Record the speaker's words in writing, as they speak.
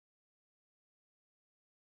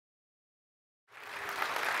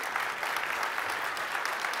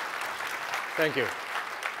Thank you.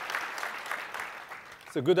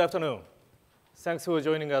 So good afternoon. Thanks for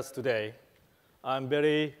joining us today. I'm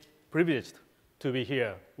very privileged to be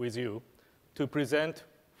here with you to present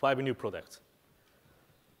 5 new products.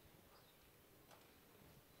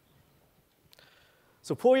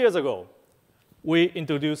 So 4 years ago, we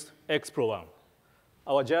introduced X Pro 1.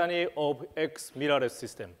 Our journey of X mirrorless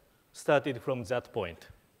system started from that point.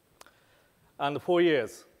 And 4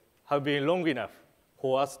 years have been long enough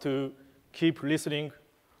for us to keep listening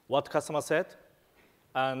what customers said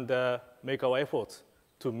and make our efforts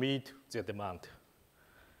to meet their demand.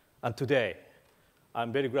 And today,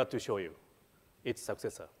 I'm very glad to show you its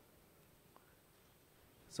successor.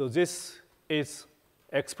 So this is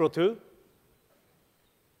X Pro 2.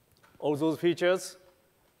 All those features,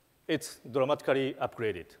 it's dramatically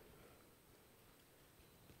upgraded.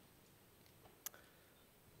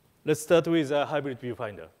 Let's start with a hybrid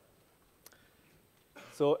viewfinder.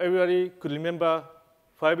 So everybody could remember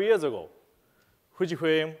 5 years ago,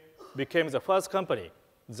 FUJIFILM became the first company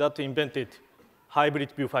that invented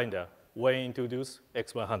hybrid viewfinder when we introduced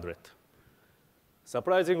X100.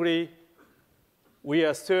 Surprisingly, we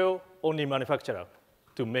are still only manufacturer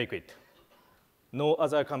to make it. No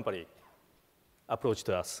other company approached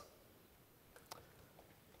us.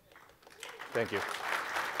 Thank you.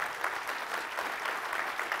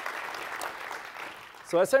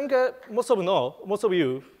 So I think most of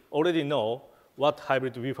you already know what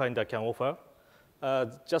hybrid viewfinder can offer.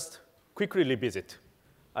 Just quickly revisit,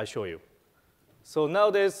 I show you. So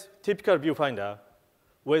nowadays, typical viewfinder,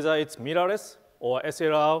 whether it's mirrorless or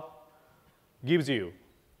SLR, gives you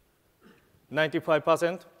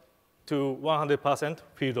 95% to 100%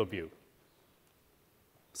 field of view.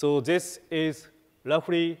 So this is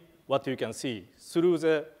roughly what you can see through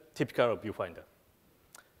the typical viewfinder.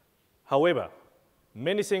 However,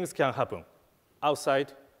 many things can happen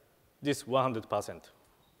outside this 100%.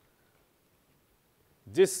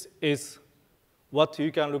 This is what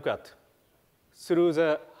you can look at through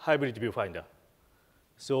the hybrid viewfinder.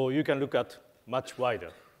 So you can look at much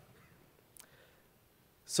wider.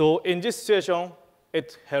 So in this situation,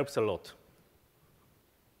 it helps a lot.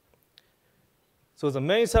 So the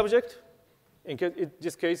main subject, in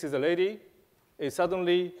this case is a lady, is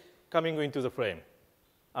suddenly coming into the frame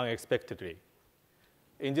unexpectedly.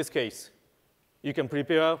 In this case, you can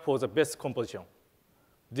prepare for the best composition.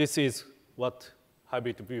 This is what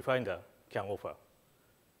hybrid viewfinder can offer.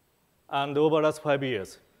 And over the last 5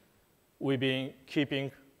 years, we've been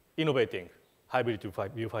keeping innovating hybrid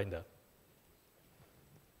viewfinder.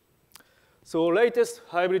 So latest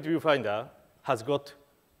hybrid viewfinder has got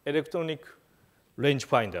electronic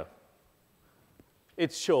rangefinder.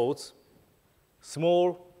 It shows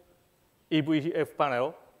small EVF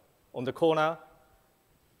panel on the corner.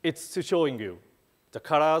 It's showing you the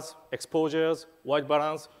colors, exposures, white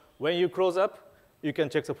balance. When you close up, you can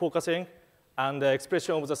check the focusing and the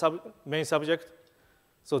expression of the main subject.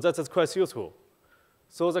 So that's quite useful.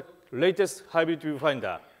 So the latest hybrid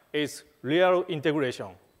viewfinder is real integration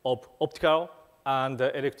of optical and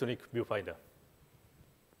electronic viewfinder.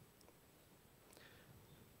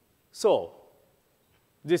 So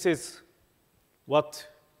this is what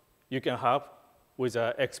you can have with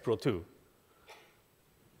X Pro 2.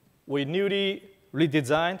 We newly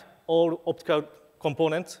redesigned all optical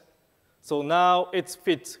components. So now it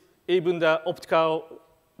fits even the optical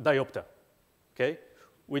diopter, okay,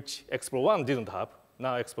 which X Pro 1 didn't have.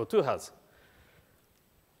 Now X Pro 2 has.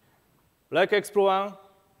 Like X Pro 1,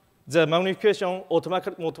 the magnification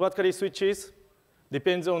automatically switches,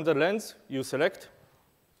 depends on the lens you select.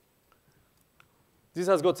 This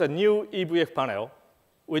has got a new EVF panel,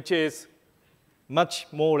 which is much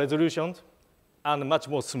more resolution and much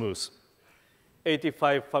more smooth.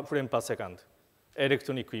 85 frames per second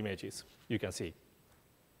electronic images, you can see.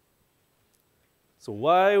 So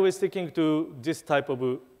why are we sticking to this type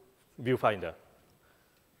of viewfinder?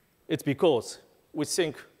 It's because we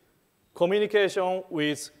think communication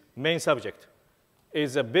with main subject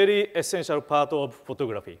is a very essential part of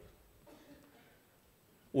photography.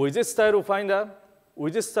 With this style of finder,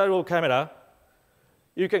 with this style of camera,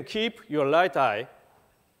 you can keep your right eye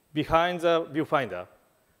behind the viewfinder,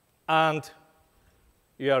 and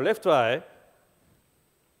your left eye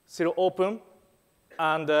still open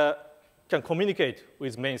and can communicate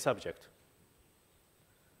with main subject.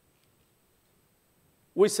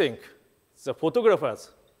 We think the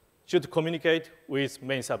photographers should communicate with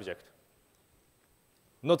main subject,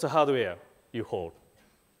 not the hardware you hold.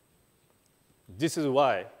 This is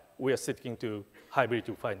why we are sticking to hybrid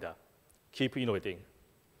viewfinder. Keep innovating.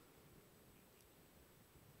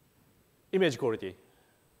 Image quality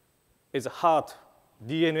is the heart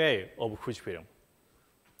DNA of Fujifilm.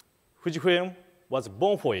 Fujifilm was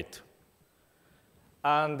born for it.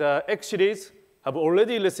 And X series have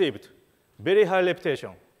already received very high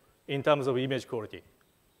reputation in terms of image quality.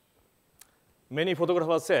 Many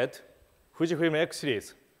photographers said Fujifilm X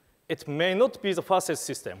series, it may not be the fastest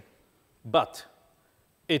system, but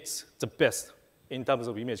it's the best in terms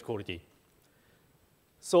of image quality.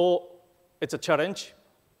 So it's a challenge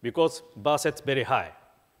because bar set's very high.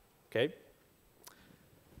 Okay?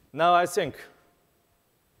 Now I think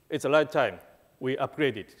it's the right time we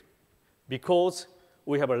upgrade it because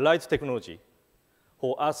we have a right technology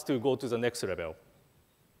for us to go to the next level.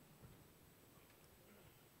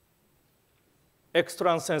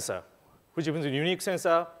 X-trans sensor, which is a unique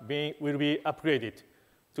sensor, will be upgraded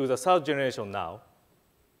to the third generation now.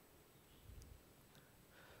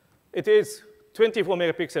 It is 24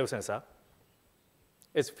 megapixel sensor.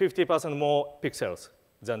 It's 50% more pixels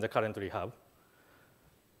than the currently have.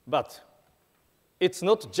 But it's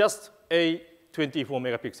not just a 24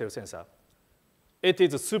 megapixel sensor. It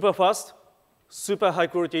is a super fast, super high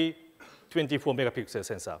quality 24 megapixel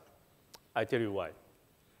sensor. I tell you why.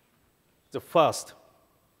 The first,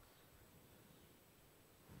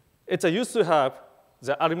 it's used to have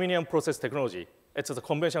the aluminum process technology. It's the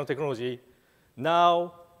conventional technology.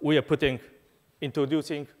 Now we are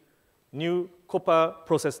introducing new copper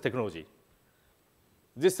process technology.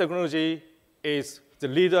 This technology is the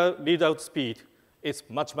readout speed is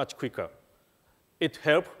much, much quicker. It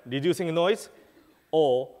helps reducing noise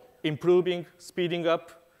or improving, speeding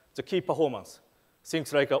up the key performance,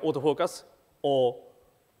 things like autofocus or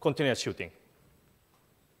continuous shooting.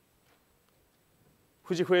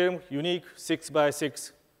 Fujifilm unique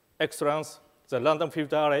 6x6 X-trans, the random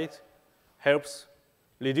filter array helps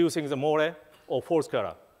reducing the moire or false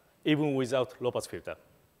color, even without low-pass filter.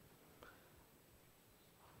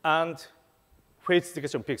 And phase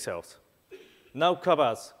detection pixels now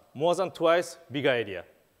covers more than twice bigger area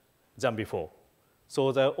than before.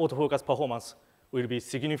 So the autofocus performance will be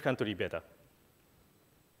significantly better.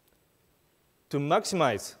 To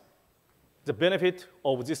maximize the benefit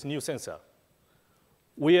of this new sensor,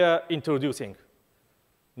 we are introducing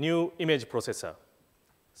new image processor.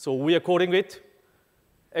 So we are calling it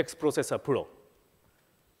X Processor Pro.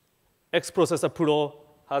 X Processor Pro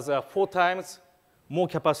has 4 times more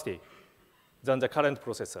capacity than the current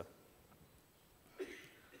processor.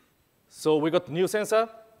 So we got new sensor,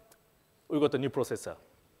 we got a new processor,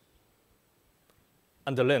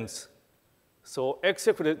 and the lens. So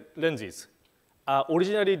XF lenses are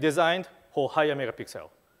originally designed for higher megapixel.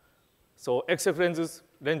 So XF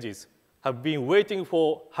lenses have been waiting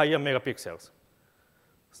for higher megapixels.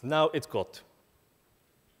 So now it's got.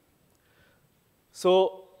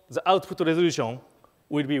 So the output resolution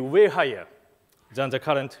will be way higher than the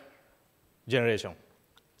current generation.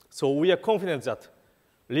 So we are confident that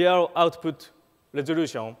real output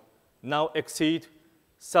resolution now exceed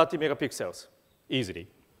 30 megapixels easily.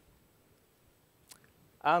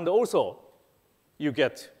 And also, you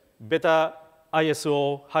get better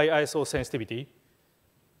ISO, high ISO sensitivity.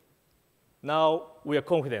 Now we are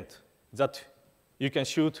confident that you can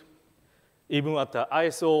shoot even at the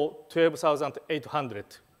ISO 12,800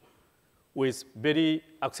 with very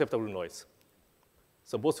acceptable noise.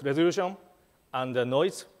 So both resolution and the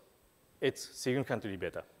noise, it's significantly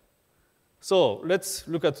better. So let's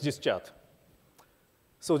look at this chart.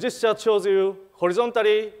 So this chart shows you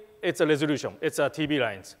horizontally, it's a resolution. It's a TV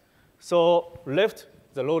lines. So left,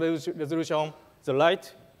 the low resolution. The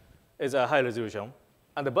right is a high resolution.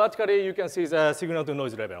 And vertically, you can see the signal to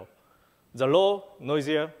noise level. The low,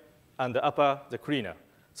 noisier, and the upper, the cleaner.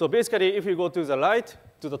 So basically, if you go to the right,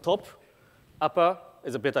 to the top, upper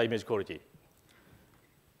is a better image quality.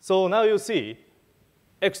 So now you see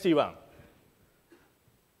XT1.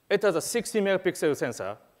 It has a 60 megapixel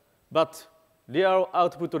sensor, but real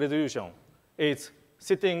output resolution is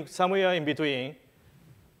sitting somewhere in between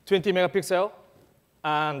 20 megapixel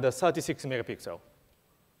and 36 megapixel.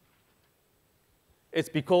 It's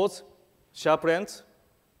because sharp lens,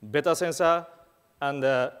 better sensor,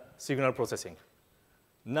 and signal processing.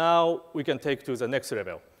 Now we can take to the next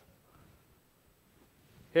level.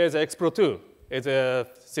 Here's the X Pro 2.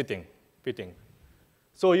 It's fitting.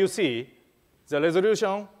 So you see the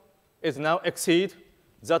resolution is now exceed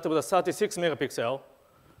that of the 36 megapixel,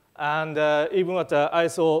 and even at the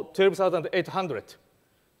ISO 12,800,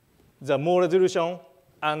 the more resolution,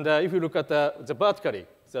 and if you look at the vertically,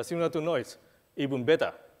 the signal to noise, even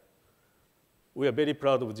better. We are very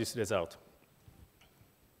proud of this result.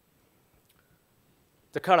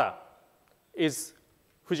 The color is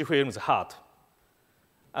Fujifilm's heart.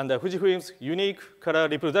 And Fujifilm's unique color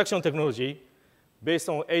reproduction technology based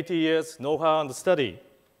on 80 years know-how and study,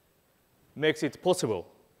 makes it possible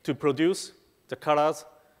to produce the colors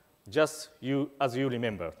just as you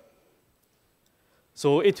remember.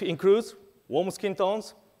 So it includes warm skin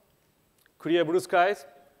tones, clear blue skies,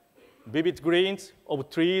 vivid greens of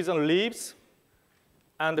trees and leaves,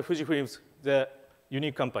 and Fujifilm's the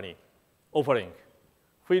unique company offering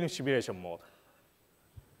film simulation mode.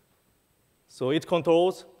 So it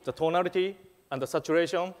controls the tonality and the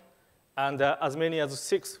saturation, and as many as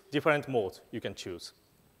 6 different modes you can choose.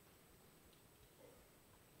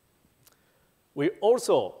 We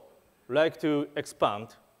also like to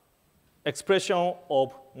expand expression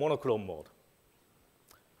of monochrome mode.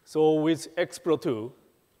 So with X Pro 2,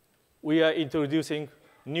 we are introducing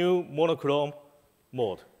new monochrome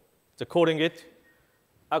mode, calling it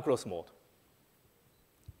across mode.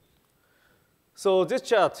 So this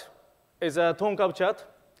chart is a tone curve chart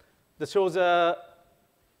that shows a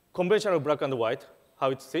conventional black and white, how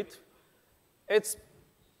it sits. It's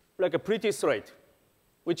like a pretty straight,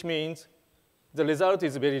 which means the result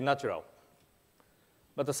is very natural.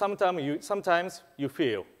 But sometimes you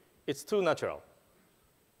feel it's too natural.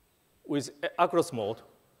 With across mode,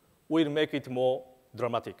 we'll make it more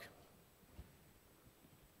dramatic.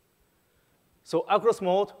 So across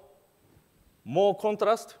mode, more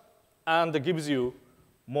contrast, and gives you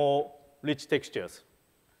more rich textures.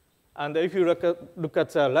 And if you look at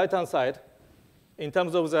the right-hand side, in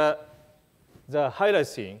terms of the highlight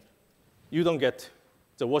scene, you don't get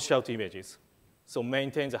the washed-out images. So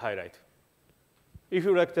maintain the highlight. If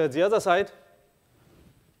you look at the other side,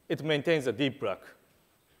 it maintains a deep black.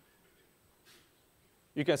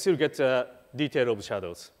 You can still get the detail of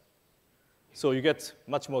shadows. So you get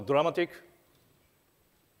much more dramatic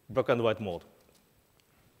black and white mode.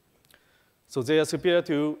 So they are superior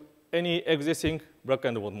to any existing black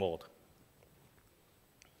and white mode.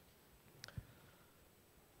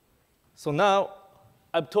 So now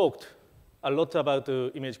I've talked a lot about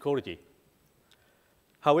image quality.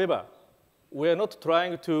 However, we are not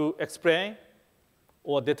trying to explain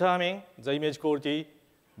or determine the image quality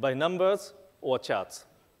by numbers or charts.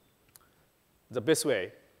 The best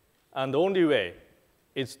way and the only way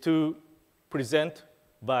is to present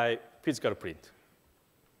by physical print.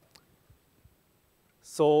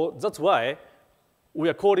 So that's why we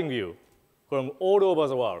are calling you from all over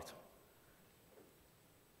the world.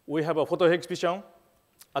 We have a photo exhibition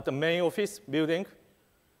at the main office building.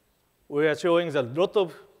 We are showing a lot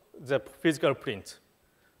of the physical print.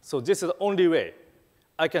 So this is the only way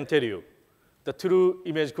I can tell you the true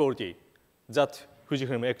image quality that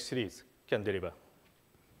FUJIFILM X Series can deliver.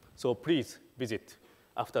 So please visit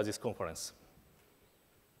after this conference.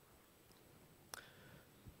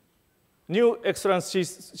 New excellent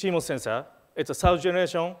CMOS sensor, it's a third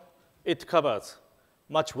generation. It covers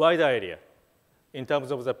much wider area in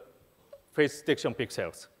terms of the face detection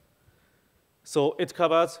pixels. So it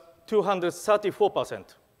covers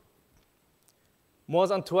 234%, more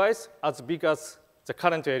than twice as big as the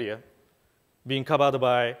current area being covered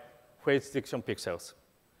by face detection pixels.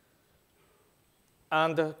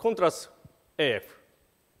 And the contrast AF,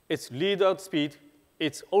 its readout speed,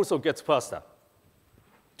 it also gets faster,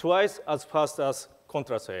 twice as fast as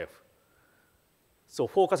contrast AF. So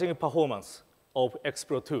focusing performance of X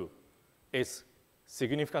Pro 2 is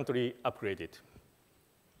significantly upgraded.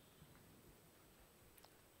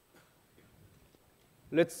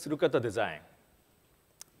 Let's look at the design.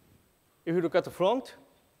 If you look at the front,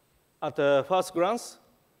 at the first glance,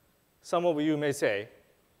 some of you may say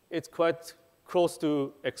it's quite close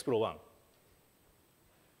to X Pro 1.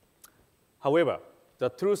 However, the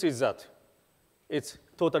truth is that it's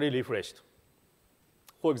totally refreshed.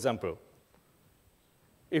 For example,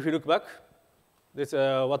 if you look back, this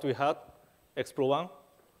is what we had, X Pro 1,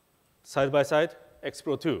 side by side, X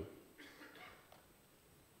Pro 2.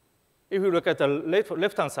 If you look at the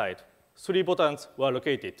left-hand side, 3 buttons were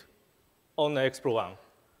located on the X Pro 1.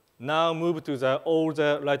 Now move to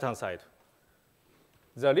the right-hand side.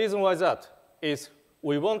 The reason why that is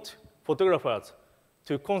we want photographers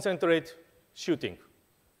to concentrate shooting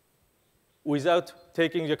without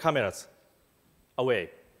taking the cameras away.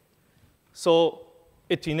 So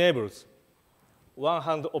it enables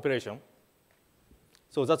one-hand operation.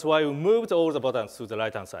 So that's why we moved all the buttons to the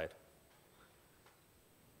right-hand side.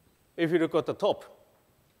 If you look at the top,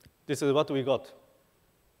 this is what we got.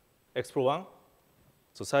 X Pro 1,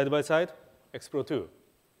 so side by side, X Pro 2.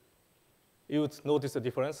 You would notice the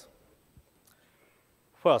difference.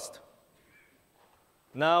 First,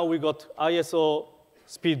 now we got ISO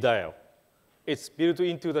speed dial. It's built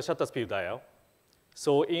into the shutter speed dial.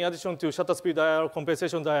 So in addition to shutter speed dial,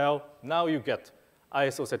 compensation dial, now you get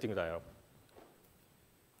ISO setting dial.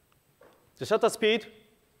 The shutter speed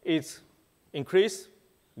is increased,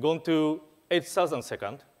 gone to 8,000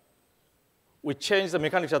 seconds. We changed the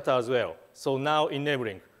mechanical shutter as well, so now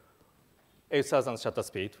enabling 8,000 shutter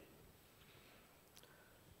speed.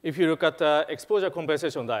 If you look at the exposure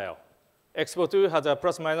compensation dial, Expo 2 has a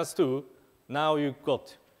plus minus 2. Now you've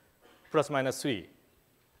got plus minus 3.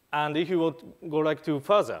 And if you would go like to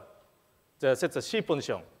further, set the C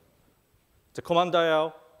position. The command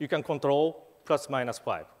dial, you can control plus minus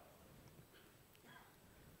 5.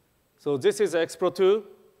 So this is the Expo 2.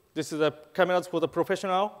 This is the cameras for the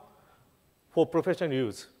professional. For professional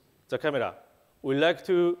use, the camera, we like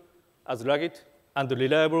to as rugged and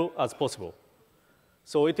reliable as possible.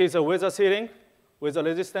 So it is a weather sealing, weather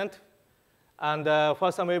resistant. And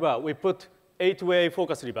first time ever, we put 8-way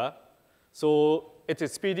focus lever. So it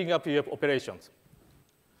is speeding up your operations.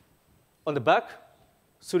 On the back,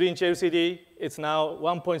 3-inch LCD, it's now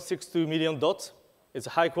 1.62 million dots. It's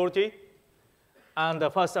high quality. And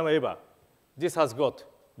first time ever, this has got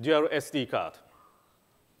dual SD card.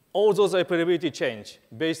 All those availability change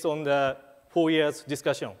based on the 4 years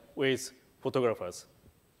discussion with photographers.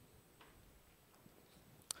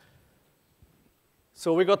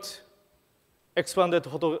 So we got expanded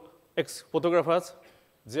photographers.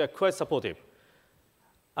 They are quite supportive.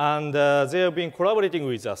 And they have been collaborating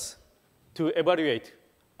with us to evaluate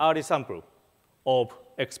early sample of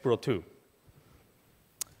X Pro 2.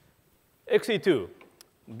 XE2,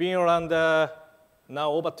 been around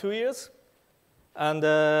now over 2 years. And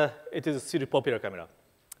it is still a popular camera.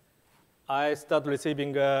 I started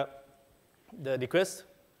receiving the request.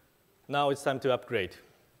 Now it's time to upgrade.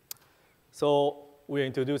 So we're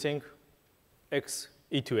introducing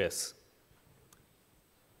XE2S.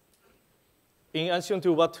 In addition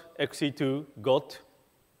to what XE2 got,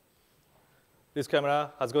 this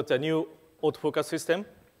camera has got a new autofocus system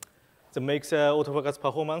that makes autofocus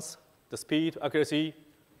performance, the speed, accuracy,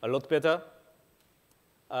 a lot better.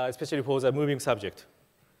 Especially for the moving subject.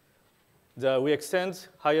 We extend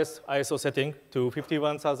highest ISO setting to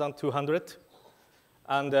 51,200,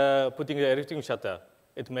 and putting the electric shutter,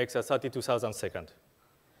 it makes a 32,000 seconds.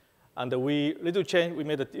 And we made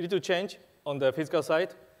a little change on the physical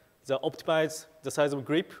side. They optimize the size of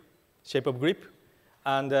grip, shape of grip,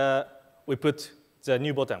 and we put the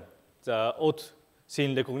new button, the auto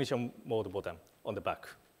scene recognition mode button on the back.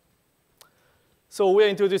 So we're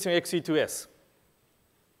introducing XE2S.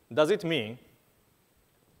 Does it mean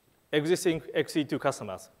existing XE2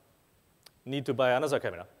 customers need to buy another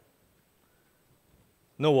camera?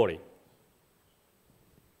 No worry.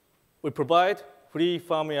 We provide free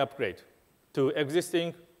firmware upgrade to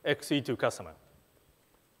existing XE2 customer.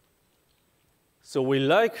 So we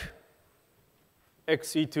like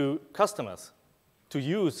XE2 customers to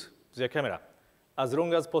use their camera as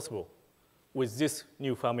long as possible with this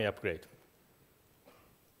new firmware upgrade.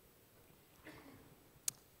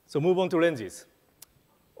 So move on to lenses.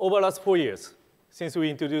 Over the last 4 years, since we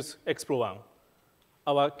introduced X Pro 1,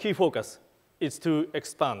 our key focus is to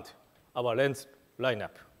expand our lens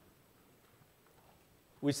lineup.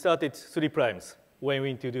 We started 3 primes when we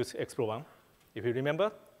introduced X Pro 1, if you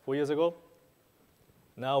remember, 4 years ago.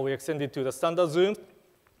 Now we extended to the standard zoom.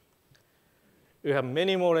 We have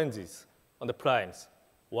many more lenses on the primes,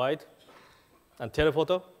 wide and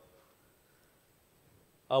telephoto.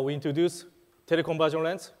 We introduced teleconversion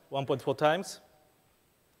lens, 1.4 times.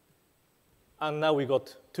 And now we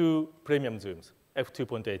got 2 premium zooms,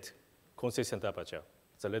 f2.8, consistent aperture,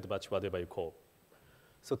 the red batch, whatever you call.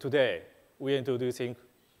 So today, we are introducing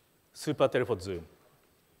super telephoto zoom,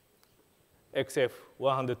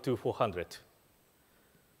 XF100-400.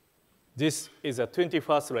 This is a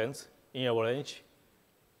 21st lens in our range.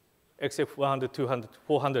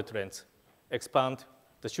 XF100-400 lens expand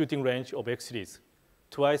the shooting range of X series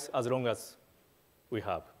twice as long as we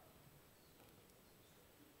have.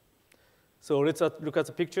 So let's look at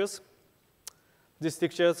the pictures. These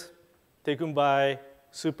pictures taken by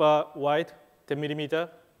super wide, 10 millimeter.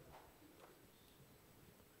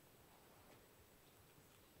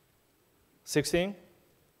 $16,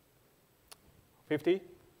 $50,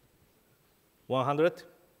 $100,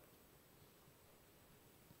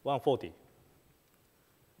 $140.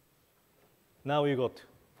 Now we got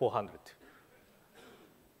 400.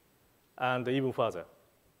 And even further,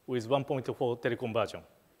 with 1.4 teleconversion.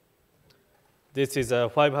 This is a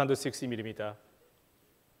 560 millimeter,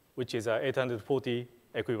 which is a 840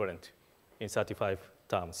 equivalent in 35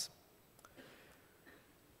 terms.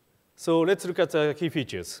 So let's look at the key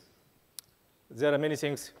features. There are many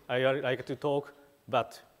things I like to talk,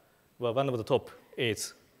 but one of the top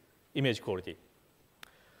is image quality.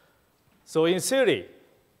 So in theory,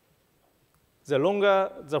 the longer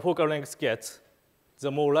the focal length gets, the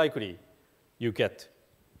more likely you get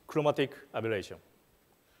chromatic aberration.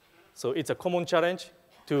 So it's a common challenge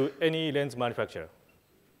to any lens manufacturer,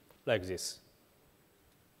 like this.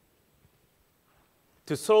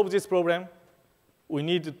 To solve this problem, we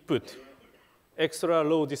need to put extra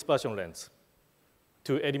low dispersion lens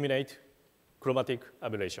to eliminate chromatic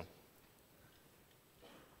aberration.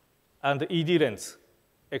 And the ED lens,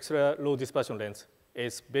 extra low dispersion lens,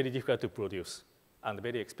 is very difficult to produce and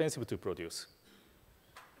very expensive to produce.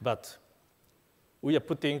 But we are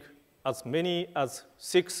putting as many as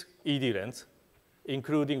 6 ED lens,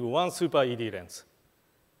 including 1 super ED lens,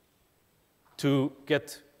 to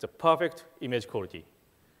get the perfect image quality.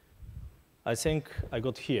 I think I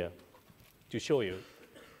got here to show you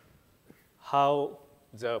how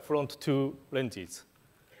the front 2 lenses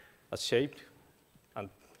are shaped. And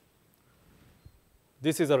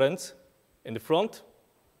this is a lens in the front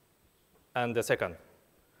and the second.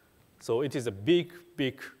 So it is a big,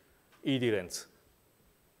 big ED lens.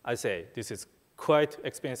 I say this is quite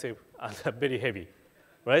expensive and very heavy,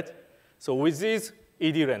 right? So with these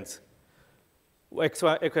ED lens,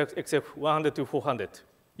 except 100 to 400,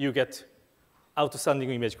 you get outstanding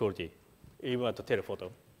image quality, even at the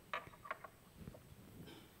telephoto.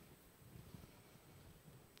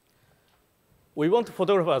 We want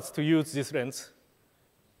photographers to use this lens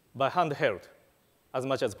by handheld as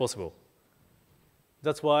much as possible.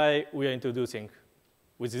 That's why we are introducing,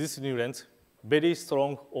 with this new lens, very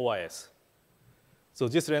strong OIS. So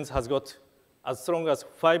this lens has got as strong as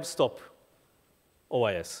 5-stop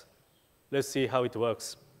OIS. Let's see how it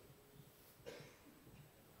works.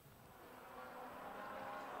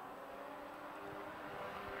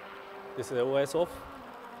 This is the OIS off.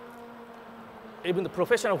 Even the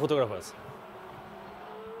professional photographers,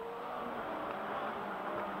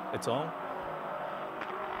 it's on.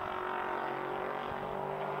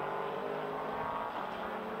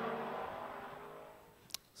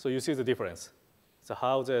 So you see the difference. So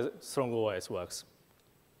how the strong OIS works.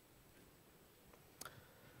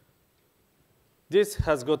 This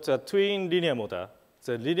has got a twin linear motor.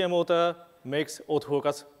 The linear motor makes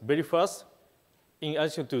autofocus very fast. In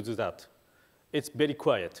addition to that, it's very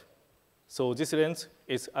quiet. So this lens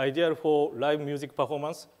is ideal for live music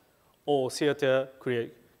performance or theater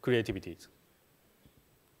creativity.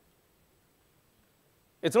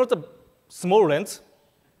 It's not a small lens.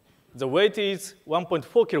 The weight is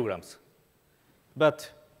 1.4 kilograms.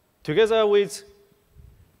 But together with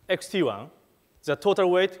XT1, the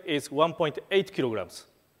total weight is 1.8 kilograms,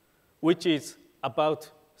 which is about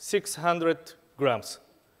 600 grams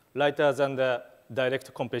lighter than the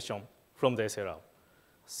direct compression from the SLR.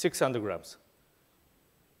 600 grams.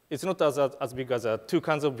 It's not as big as 2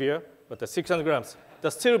 cans of beer, but 600 grams.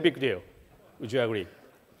 That's still a big deal. Would you agree?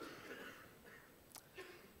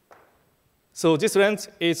 So this lens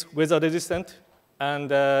is weather resistant,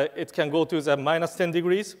 and it can go to the minus 10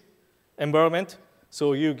 degrees environment.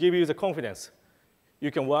 So you give you the confidence.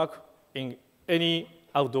 You can work in any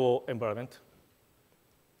outdoor environment.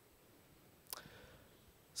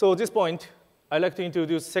 So at this point, I'd like to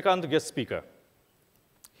introduce second guest speaker.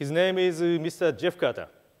 His name is Mr. Jeff Carter.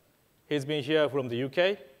 He's been here from the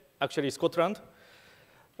UK, actually Scotland.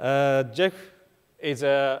 Jeff is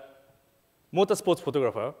a motorsports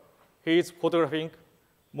photographer. He is photographing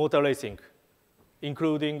motor racing,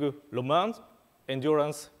 including Le Mans,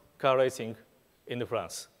 endurance car racing in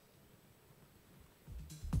France.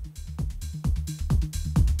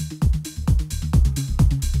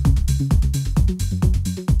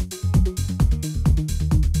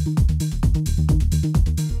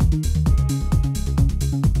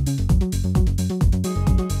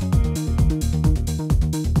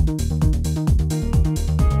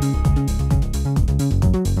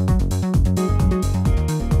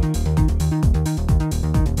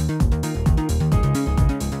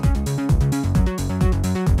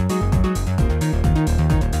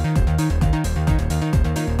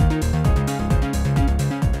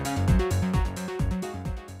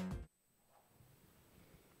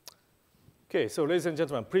 Okay, so ladies and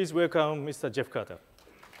gentlemen, please welcome Mr. Jeff Carter.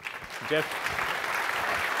 Jeff.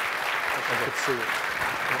 Good to see you.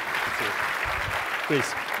 Good to see you.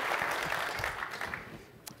 Please.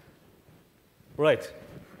 Right.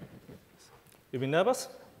 You've been nervous?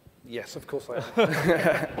 Yes, of course I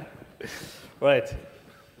am. Right.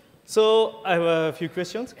 So I have a few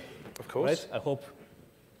questions. Of course. Right? I hope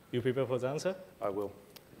you prepare for the answer. I will.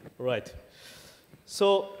 Right.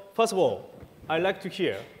 So first of all, we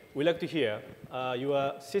like to hear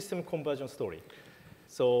your system conversion story.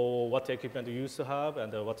 So what equipment do you used to have,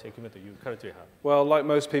 and what equipment do you currently have? Well, like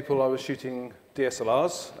most people, I was shooting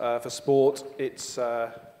DSLRs. For sport, it's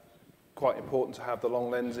quite important to have the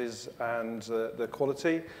long lenses and the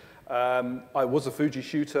quality. I was a Fuji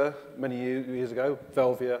shooter many years ago,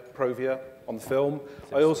 Velvia, Provia on film.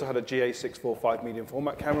 I also had a GA645 medium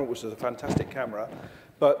format camera, which is a fantastic camera.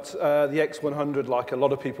 But the X100, like a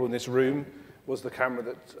lot of people in this room, was the camera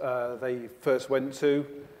that they first went to.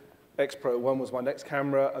 X Pro 1 was my next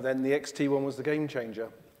camera, and then the XT1 was the game changer.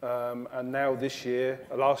 And now this year,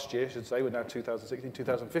 last year, I should say, we're now 2016,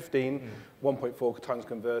 2015, 1.4 times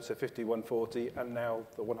converter, 50-140, and now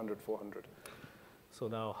the 100-400. So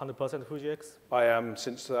now 100% Fuji X? I am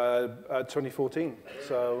since 2014.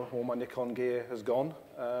 So all my Nikon gear has gone,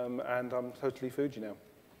 and I'm totally Fuji now.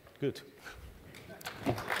 Good.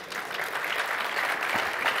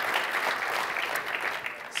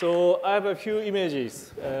 So I have a few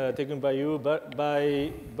images taken by you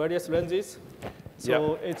by various lenses.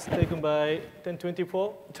 So it's taken by 1024.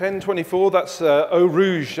 1024, that's Eau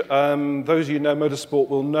Rouge. Those of you who know motorsport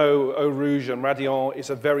will know Eau Rouge and Radion. It's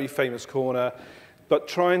a very famous corner. But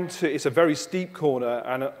it's a very steep corner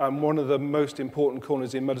and one of the most important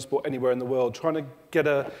corners in motorsport anywhere in the world. Trying to get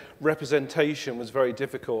a representation was very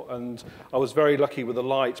difficult, and I was very lucky with the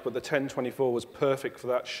light, but the 1024 was perfect for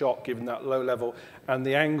that shot, given that low level. And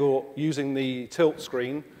the angle, using the tilt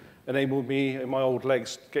screen, enabled me, in my old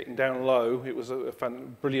legs, getting down low. It was a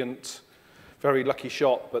brilliant, very lucky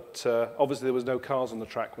shot, but obviously there was no cars on the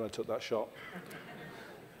track when I took that shot.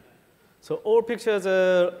 So all pictures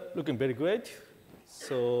are looking very great.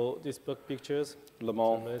 So these pictures? Le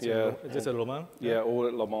Mans, yeah. Is this a Le Mans? Yeah, all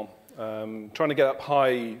at Le Mans. Trying to get up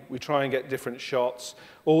high, we try and get different shots.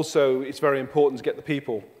 Also, it's very important to get the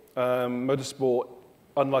people. Motorsport,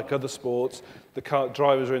 unlike other sports, the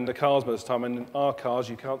drivers are in the cars most of the time, and in our cars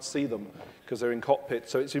you can't see them because they're in cockpit.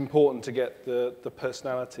 So it's important to get the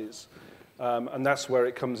personalities. And that's where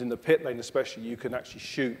it comes in the pit lane especially. You can actually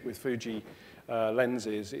shoot with Fuji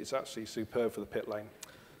lenses. It's actually superb for the pit lane.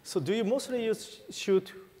 So do you mostly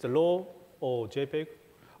shoot the RAW or JPEG?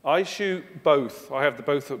 I shoot both. I have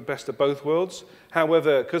the best of both worlds.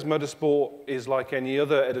 However, because motorsport is like any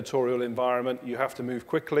other editorial environment, you have to move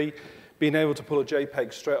quickly. Being able to pull a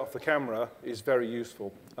JPEG straight off the camera is very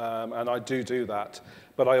useful, and I do that.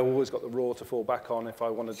 But I always got the RAW to fall back on if I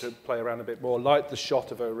wanted to play around a bit more. Like the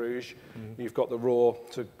shot of Eau Rouge, you've got the RAW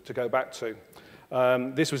to go back to.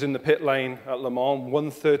 This was in the pit lane at Le Mans,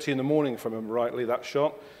 1:30 in the morning, if I remember rightly, that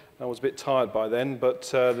shot. I was a bit tired by then, but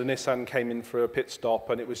the Nissan came in for a pit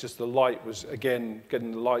stop, and it was just the light was, again,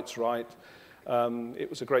 getting the lights right. It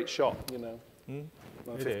was a great shot, you know.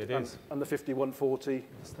 It is. And the 50-140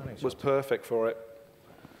 was perfect for it.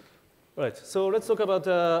 Right, so let's talk about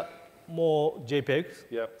more JPEGs.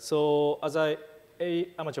 Yeah. So as an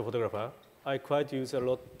amateur photographer, I quite use a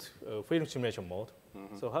lot film simulation mode.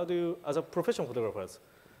 So how do you, as a professional photographer,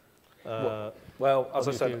 well, as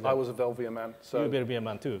I said, I was a Velvia man. So you're a Velvia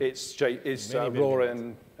man too. It's RAW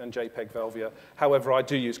and JPEG Velvia. However, I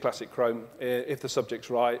do use classic chrome. If the subject's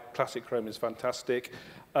right, classic chrome is fantastic.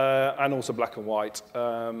 And also black and white.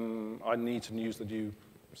 I need to use the new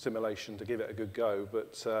simulation to give it a good go,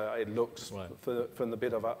 but it looks, from the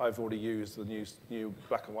bit I've already used, the new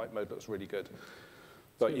black and white mode looks really good.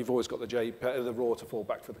 But you've always got the RAW to fall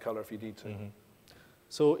back for the color if you need to.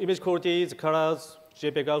 So image quality, the colors,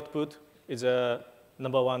 JPEG output is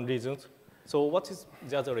 #1 reason. So what is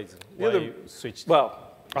the other reason why you switched? Well,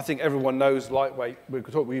 I think everyone knows lightweight.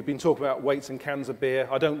 We've been talking about weights and cans of beer.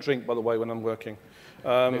 I don't drink, by the way, when I'm working.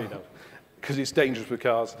 Because it's dangerous with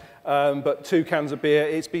cars. But 2 cans of beer,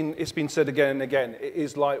 it's been said again and again. It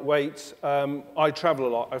is lightweight. I travel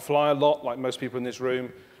a lot. I fly a lot, like most people in this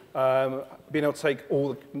room. Being able to take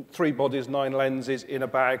all 3 bodies, 9 lenses in a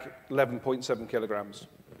bag, 11.7 kilograms.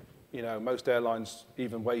 You know, most airlines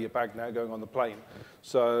even weigh your bag now going on the plane.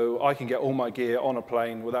 So I can get all my gear on a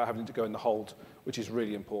plane without having to go in the hold, which is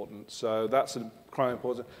really important. So that's quite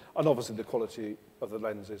important. And obviously the quality of the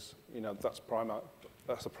lenses, you know, that's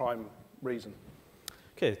a prime reason.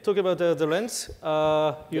 Okay, talking about the lens,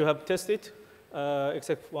 you have tested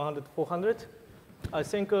except 100-400. I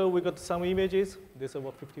think we got some images. This is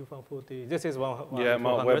about 50-140. This is 100. Yeah,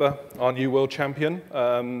 Mark Webber, our new world champion.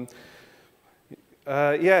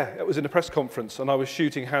 Yeah, it was in a press conference, and I was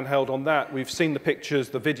shooting handheld on that. We've seen the pictures,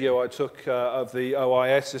 the video I took of the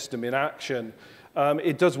OIS system in action.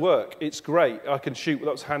 It does work. It's great. I can shoot with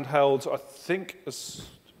those handhelds, I think, is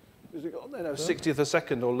it on there? No, 60th a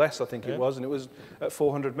second or less, I think it was, and it was at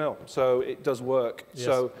 400 mil. So it does work. Yes.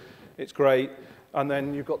 So it's great. And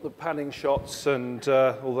then you've got the panning shots and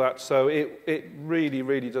all that. So it really,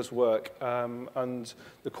 really does work. And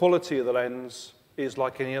the quality of the lens is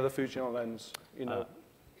like any other Fujifilm lens. You know,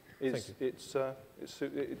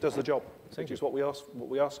 it does the job, which is what we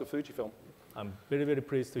ask of Fujifilm. I'm very, very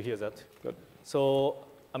pleased to hear that. Good. So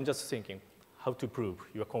I'm just thinking how to prove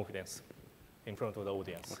your confidence in front of the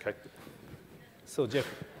audience. Okay. So Jeff,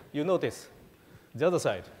 you notice the other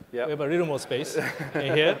side. Yep. We have a little more space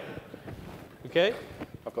in here. Okay?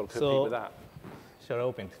 I've got to compete with that. Shall I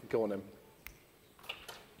open it? Go on then.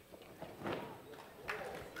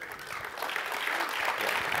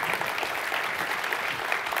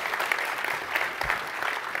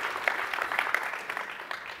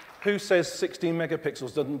 Who says 16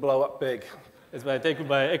 megapixels doesn't blow up big? It's taken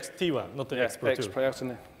by XT1, not the X Pro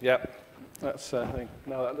 2. Yeah, that's the thing.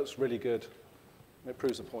 No, that looks really good. It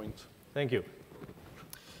proves a point. Thank you.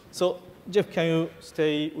 So, Jeff, can you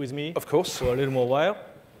stay with me? Of course. For a little more while.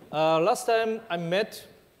 Last time I met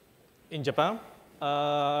in Japan,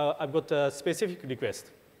 I've got a specific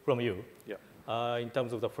request from you in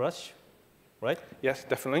terms of the flash, right? Yes,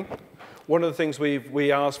 definitely. One of the things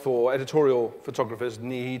we ask for editorial photographers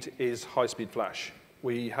need is high-speed flash.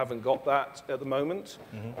 We haven't got that at the moment.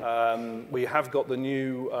 Mm-hmm. We have got the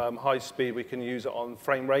new high speed. We can use it on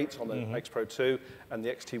frame rate on the X Pro 2, and the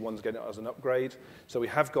XT1's getting it as an upgrade. So we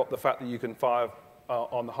have got the fact that you can fire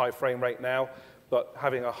on the high frame rate now, but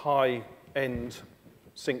having a high-end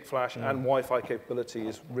sync flash and Wi-Fi capability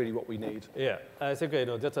is really what we need. Yeah, I think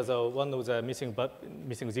that is one of the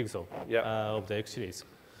missing jigsaw of the X series.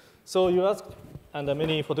 So you asked, and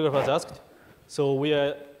many photographers asked, so we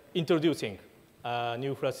are introducing a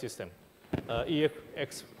new flash system,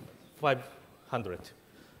 EX500.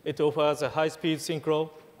 It offers a high-speed synchro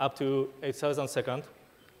up to 8,000 second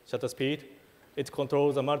shutter speed. It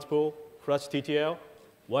controls the multiple flash TTL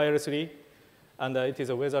wirelessly, and it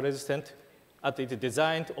is weather-resistant. And it is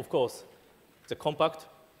designed, of course, the compact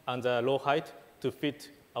and the low height to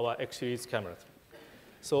fit our X series cameras.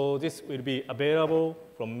 So this will be available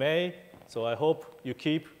from May. So I hope you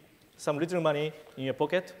keep some little money in your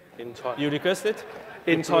pocket. In time. You request it?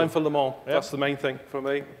 In time for Le Mans. Yep. That's the main thing for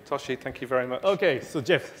me. Toshi, thank you very much. OK, so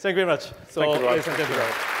Jeff, thank you very much. So, thank you, ladies and gentlemen.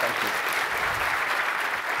 Thank you.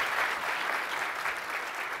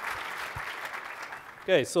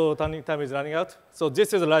 OK, so time is running out. So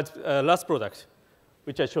this is the last product,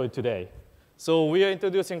 which I showed today. So we are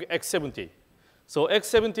introducing X70. So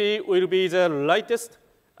X70 will be the lightest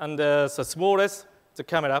and the smallest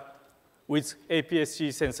camera with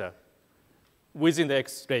APS-C sensor within the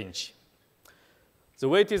X range. The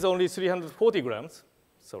weight is only 340 grams.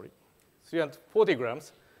 Sorry, 340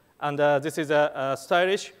 grams. And this is a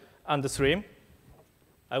stylish and slim.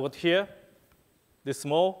 I got here this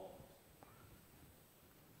small.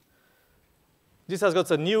 This has got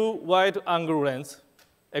a new wide angle lens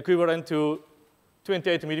equivalent to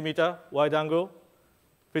 28 millimeter wide angle,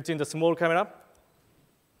 fits in the small camera.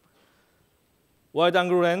 Wide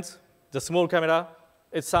angle lens, the small camera,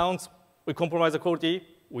 it sounds, we compromise the quality,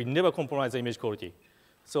 we never compromise the image quality.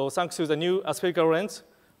 So thanks to the new aspherical lens,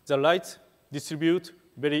 the lights distribute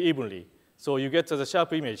very evenly. So you get the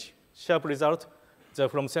sharp image, sharp result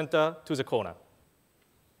from center to the corner.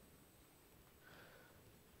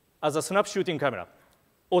 As a snap shooting camera,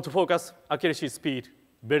 autofocus, accuracy, speed,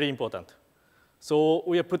 very important. So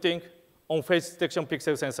we are putting on face detection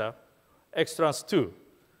pixel sensor, X-Trans 2.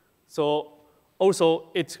 So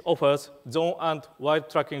also it offers zone and wide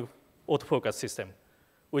tracking autofocus system,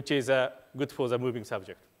 which is good for the moving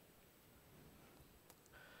subject.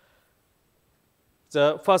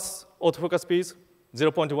 The first autofocus speed is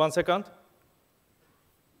 0.1 second.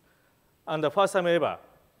 And the first time ever,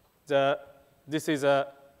 this is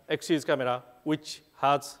a X series camera which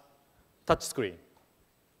has touch screen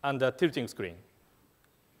and a tilting screen.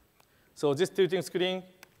 So this tilting screen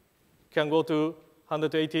can go to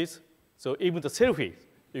 180s. So even the selfie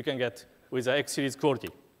you can get with the X series quality.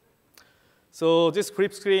 So this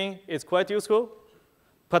flip screen is quite useful,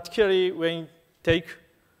 particularly when you take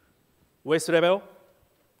waist level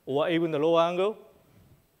or even the lower angle,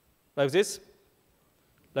 like this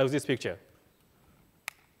picture.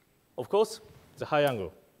 Of course, the high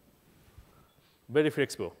angle, very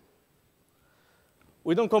flexible.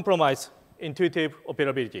 We don't compromise intuitive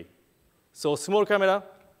operability. So small camera,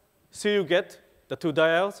 so you get the two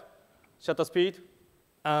dials, shutter speed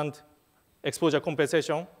and exposure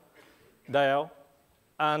compensation dial.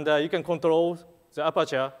 And you can control the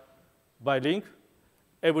aperture by link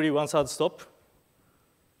every 1/3 stop.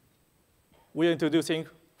 We are introducing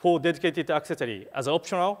 4 dedicated accessories as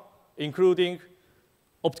optional, including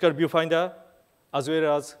optical viewfinder, as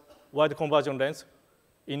well as wide conversion lens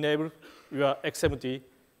enable your X70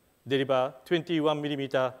 deliver 21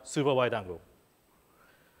 millimeter super wide angle.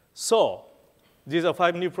 So these are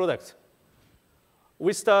 5 new products.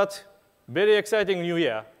 We start very exciting new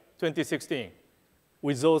year, 2016,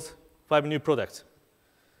 with those 5 new products.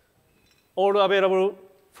 All available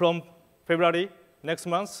from February next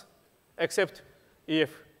month, except EF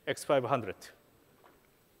X500.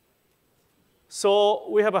 So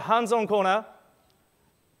we have a hands-on corner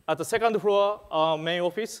at the second floor, our main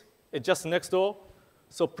office. It's just next door.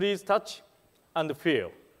 So please touch and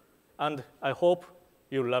feel. And I hope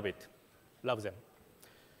you love it, love them.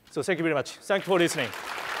 So thank you very much. Thank you for listening.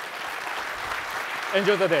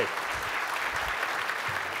 Enjoy the day.